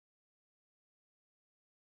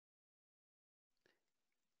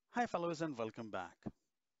Hi fellows and welcome back.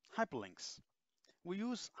 Hyperlinks. We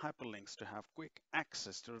use hyperlinks to have quick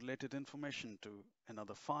access to related information to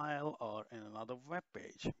another file or in another web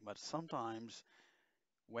page. But sometimes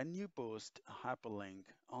when you post a hyperlink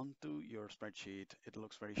onto your spreadsheet, it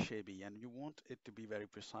looks very shabby and you want it to be very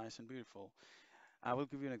precise and beautiful. I will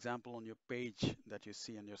give you an example on your page that you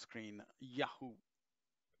see on your screen, Yahoo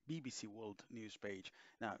BBC World News page.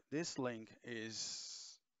 Now, this link is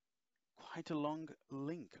quite a long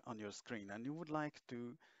link on your screen and you would like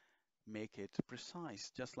to make it precise,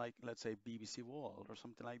 just like, let's say, BBC World or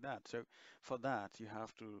something like that. So for that, you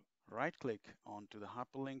have to right click onto the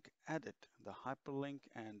hyperlink, edit the hyperlink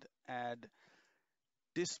and add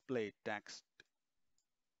display text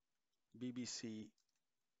BBC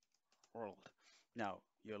World. Now,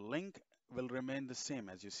 your link will remain the same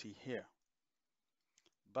as you see here,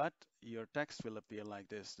 but your text will appear like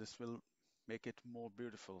this. This will make it more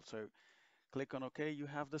beautiful. So click on OK. You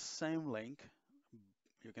have the same link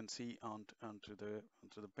you can see onto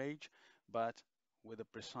the page, but with a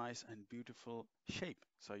precise and beautiful shape.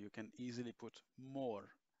 So you can easily put more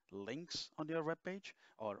links on your web page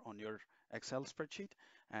or on your Excel spreadsheet,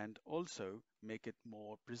 and also make it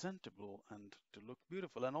more presentable and to look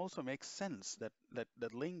beautiful, and also make sense that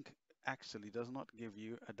that link actually does not give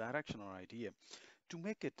you a direction or idea. To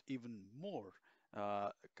make it even more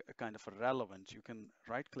kind of relevant, you can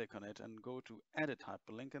right click on it and go to edit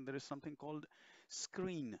hyperlink, and there is something called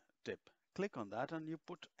screen tip. Click on that and you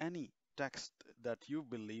put any text that you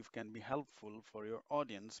believe can be helpful for your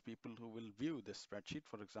audience, people who will view this spreadsheet.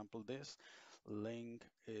 For example, this link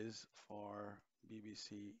is for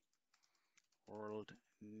BBC World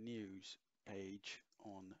News page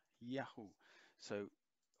on Yahoo. So,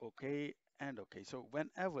 okay and okay. So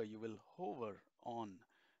whenever you will hover on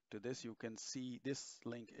to this, you can see this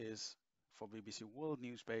link is for BBC World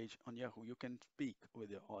News page on Yahoo. You can speak with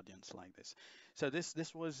your audience like this. So this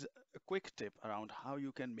was a quick tip around how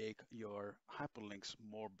you can make your hyperlinks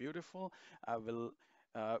more beautiful. I will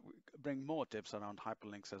bring more tips around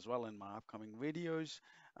hyperlinks as well in my upcoming videos.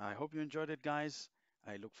 I hope you enjoyed it, guys.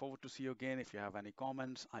 I look forward to see you again. If you have any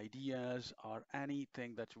comments, ideas, or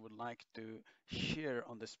anything that you would like to share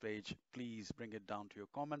on this page, please bring it down to your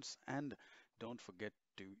comments, and don't forget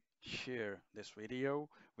to share this video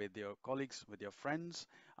with your colleagues, with your friends.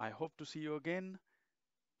 I hope to see you again.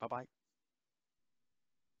 Bye bye.